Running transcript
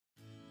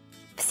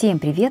Всем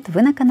привет!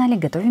 Вы на канале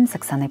Готовим с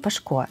Оксаной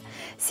Пашко.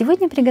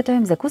 Сегодня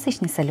приготовим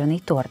закусочный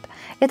соленый торт.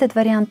 Этот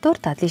вариант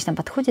торта отлично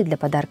подходит для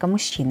подарка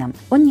мужчинам.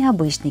 Он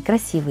необычный,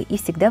 красивый и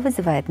всегда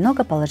вызывает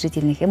много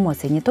положительных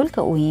эмоций не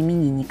только у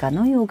именинника,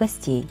 но и у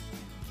гостей.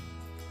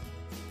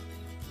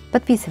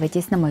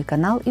 Подписывайтесь на мой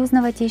канал и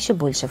узнавайте еще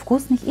больше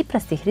вкусных и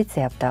простых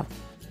рецептов.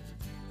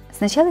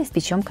 Сначала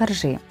испечем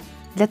коржи.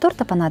 Для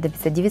торта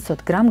понадобится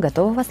 900 грамм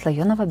готового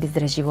слоеного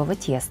бездрожжевого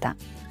теста.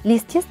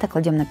 Лист теста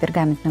кладем на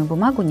пергаментную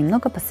бумагу,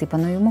 немного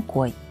посыпанную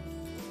мукой.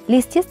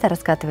 Лист теста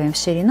раскатываем в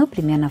ширину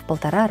примерно в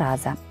 1,5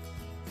 раза.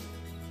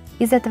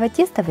 Из этого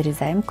теста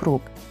вырезаем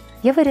круг.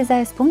 Я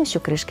вырезаю с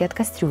помощью крышки от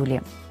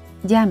кастрюли.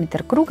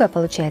 Диаметр круга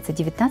получается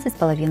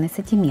 19,5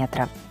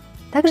 см.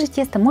 Также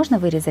тесто можно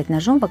вырезать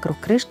ножом вокруг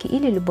крышки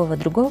или любого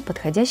другого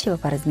подходящего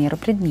по размеру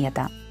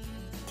предмета.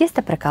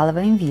 Тесто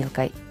прокалываем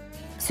вилкой.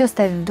 Все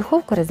ставим в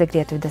духовку,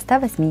 разогретую до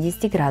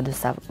 180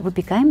 градусов.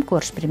 Выпекаем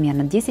корж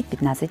примерно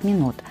 10-15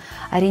 минут.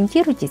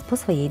 Ориентируйтесь по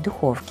своей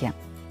духовке.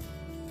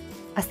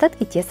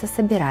 Остатки теста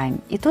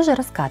собираем и тоже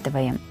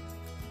раскатываем.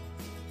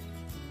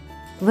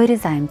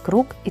 Вырезаем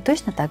круг и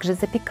точно так же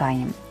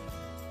запекаем.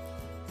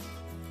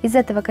 Из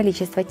этого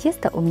количества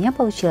теста у меня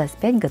получилось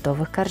 5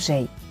 готовых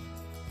коржей.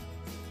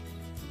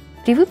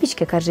 При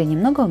выпечке коржи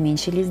немного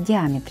уменьшились в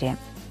диаметре.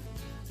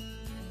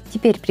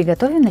 Теперь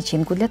приготовим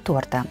начинку для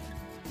торта.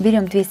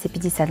 Берем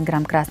 250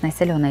 грамм красной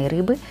соленой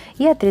рыбы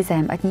и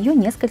отрезаем от нее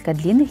несколько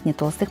длинных не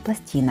толстых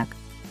пластинок.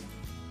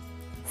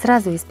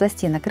 Сразу из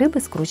пластинок рыбы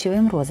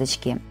скручиваем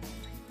розочки.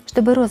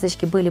 Чтобы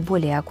розочки были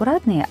более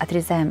аккуратные,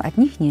 отрезаем от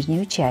них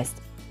нижнюю часть.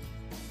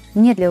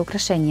 Мне для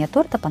украшения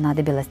торта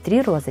понадобилось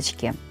 3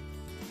 розочки.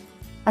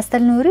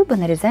 Остальную рыбу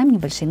нарезаем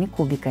небольшими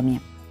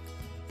кубиками.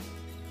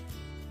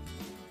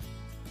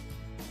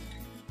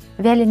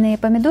 Вяленые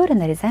помидоры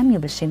нарезаем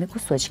небольшими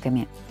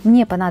кусочками.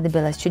 Мне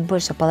понадобилось чуть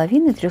больше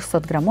половины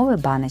 300-граммовой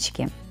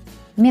баночки.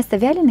 Вместо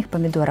вяленых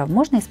помидоров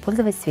можно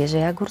использовать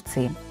свежие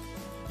огурцы.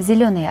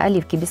 Зеленые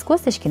оливки без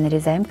косточки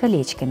нарезаем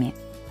колечками.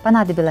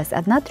 Понадобилась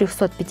одна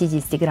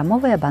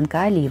 350-граммовая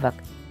банка оливок.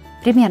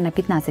 Примерно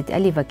 15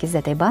 оливок из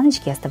этой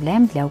баночки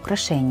оставляем для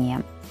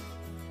украшения.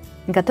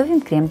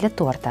 Готовим крем для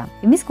торта.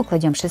 В миску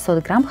кладем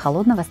 600 грамм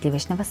холодного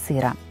сливочного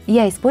сыра.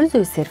 Я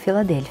использую сыр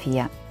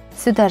Филадельфия.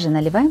 Сюда же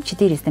наливаем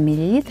 400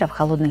 мл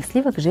холодных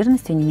сливок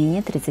жирностью не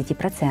менее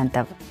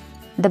 30%.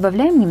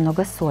 Добавляем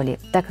немного соли,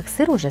 так как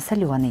сыр уже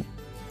соленый.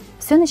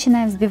 Все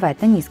начинаем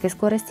взбивать на низкой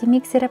скорости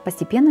миксера,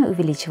 постепенно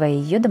увеличивая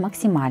ее до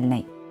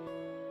максимальной.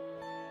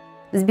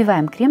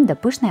 Взбиваем крем до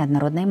пышной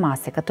однородной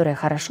массы, которая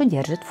хорошо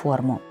держит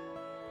форму.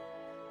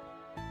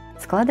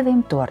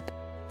 Складываем торт.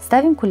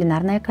 Ставим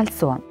кулинарное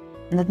кольцо.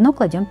 На дно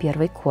кладем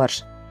первый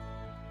корж.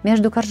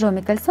 Между коржом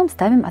и кольцом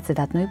ставим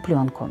ацетатную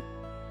пленку.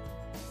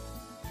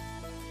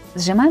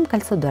 Сжимаем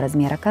кольцо до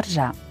размера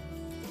коржа.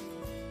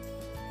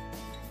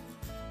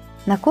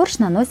 На корж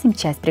наносим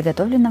часть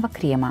приготовленного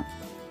крема.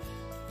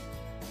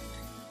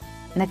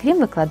 На крем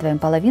выкладываем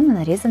половину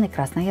нарезанной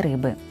красной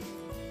рыбы.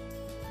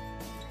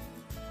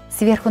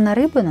 Сверху на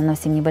рыбу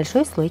наносим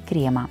небольшой слой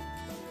крема.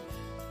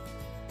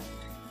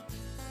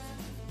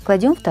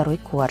 Кладем второй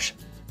корж.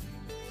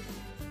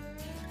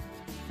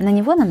 На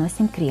него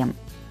наносим крем.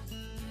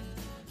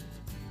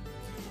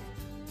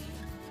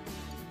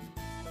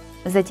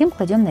 Затем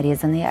кладем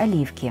нарезанные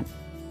оливки.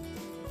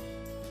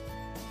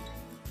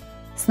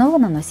 Снова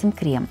наносим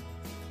крем.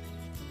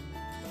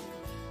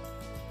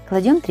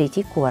 Кладем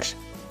третий корж.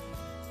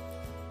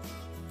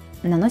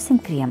 Наносим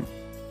крем.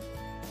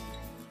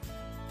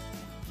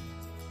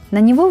 На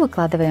него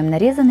выкладываем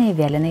нарезанные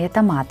вяленые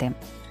томаты.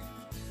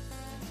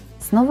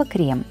 Снова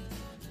крем.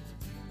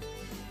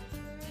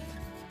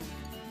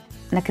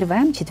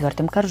 Накрываем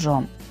 4-м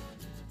коржом.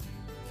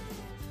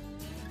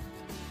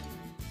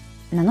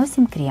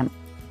 Наносим крем.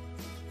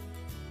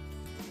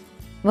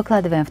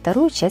 Выкладываем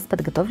вторую часть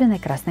подготовленной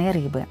красной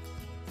рыбы.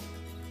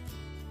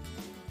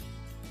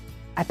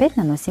 Опять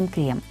наносим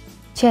крем.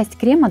 Часть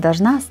крема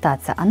должна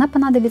остаться, она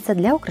понадобится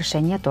для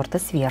украшения торта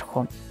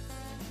сверху.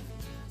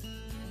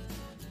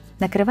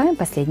 Накрываем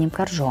последним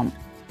коржом.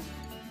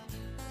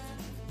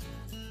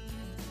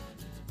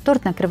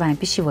 Торт накрываем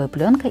пищевой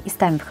пленкой и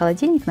ставим в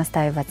холодильник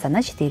настаиваться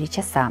на 4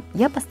 часа.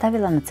 Я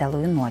поставила на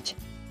целую ночь.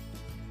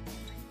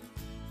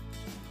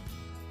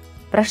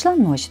 Прошла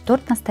ночь,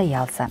 торт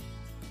настоялся.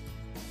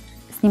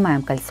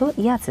 Снимаем кольцо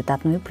и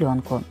ацетатную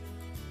пленку.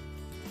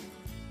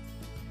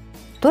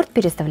 Торт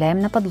переставляем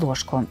на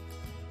подложку.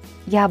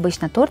 Я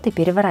обычно торты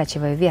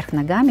переворачиваю вверх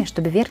ногами,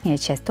 чтобы верхняя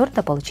часть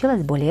торта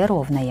получилась более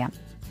ровная.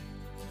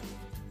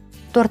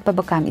 Торт по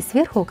бокам и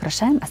сверху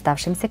украшаем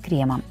оставшимся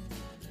кремом.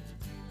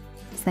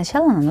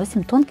 Сначала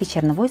наносим тонкий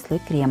черновой слой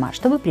крема,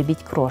 чтобы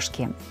прибить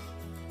крошки.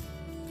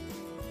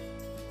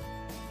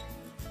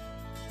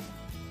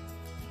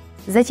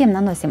 Затем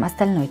наносим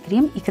остальной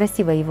крем и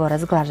красиво его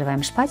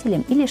разглаживаем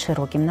шпателем или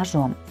широким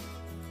ножом.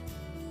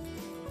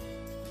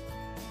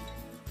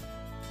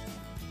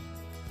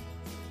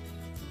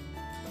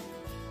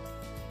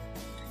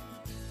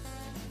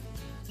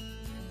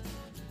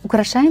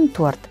 Украшаем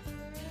торт.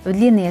 В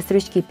длинные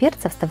стручки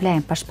перца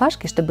вставляем по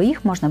шпажке, чтобы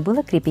их можно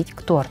было крепить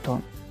к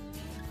торту.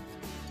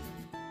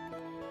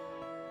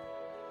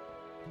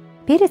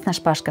 Перец на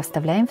шпажках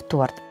вставляем в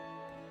торт.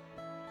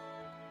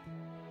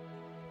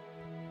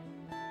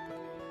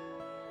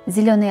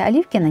 Зеленые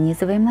оливки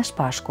нанизываем на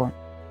шпажку.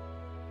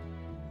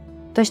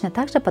 Точно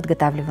так же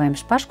подготавливаем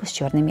шпажку с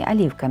черными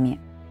оливками.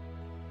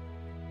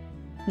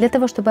 Для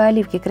того, чтобы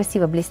оливки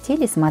красиво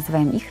блестели,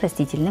 смазываем их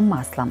растительным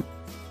маслом.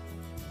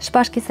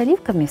 Шпажки с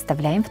оливками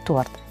вставляем в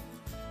торт.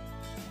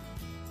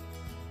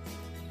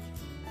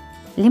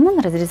 Лимон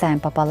разрезаем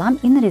пополам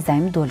и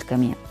нарезаем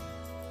дольками.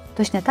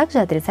 Точно так же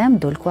отрезаем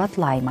дольку от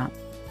лайма.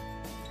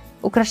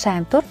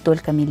 Украшаем торт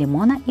дольками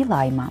лимона и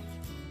лайма.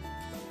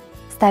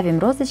 Ставим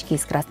розочки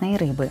из красной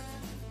рыбы.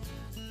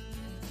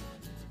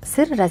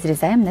 Сыр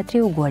разрезаем на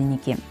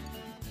треугольники.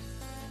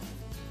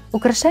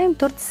 Украшаем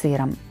торт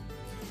сыром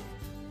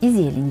и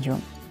зеленью.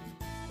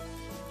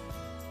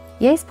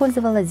 Я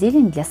использовала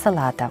зелень для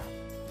салатов.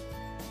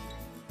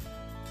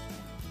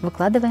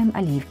 Выкладываем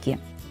оливки.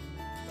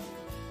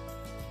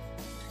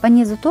 По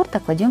низу торта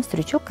кладем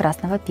стручок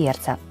красного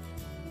перца.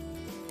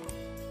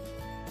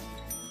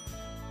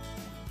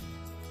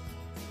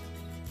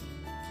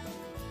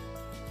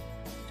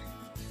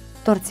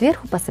 Торт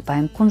сверху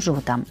посыпаем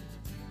кунжутом.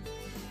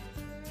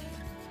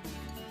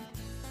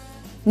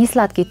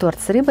 Несладкий торт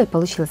с рыбой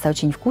получился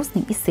очень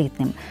вкусным и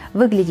сытным,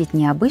 выглядит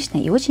необычно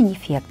и очень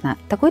эффектно.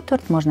 Такой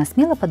торт можно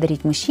смело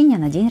подарить мужчине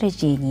на день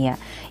рождения,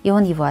 и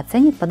он его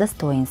оценит по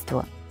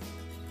достоинству.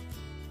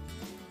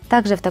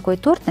 Также в такой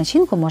торт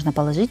начинку можно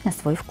положить на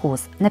свой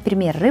вкус,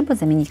 например, рыбу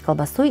заменить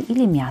колбасой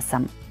или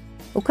мясом.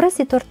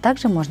 Украсить торт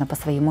также можно по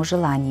своему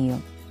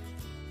желанию.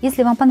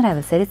 Если вам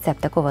понравился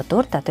рецепт такого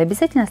торта, то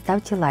обязательно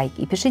ставьте лайк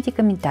и пишите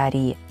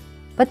комментарии.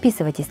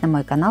 Подписывайтесь на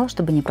мой канал,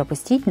 чтобы не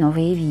пропустить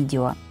новые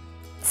видео.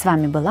 С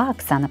вами была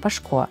Оксана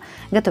Пашко.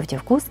 Готовьте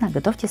вкусно,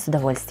 готовьте с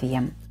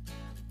удовольствием.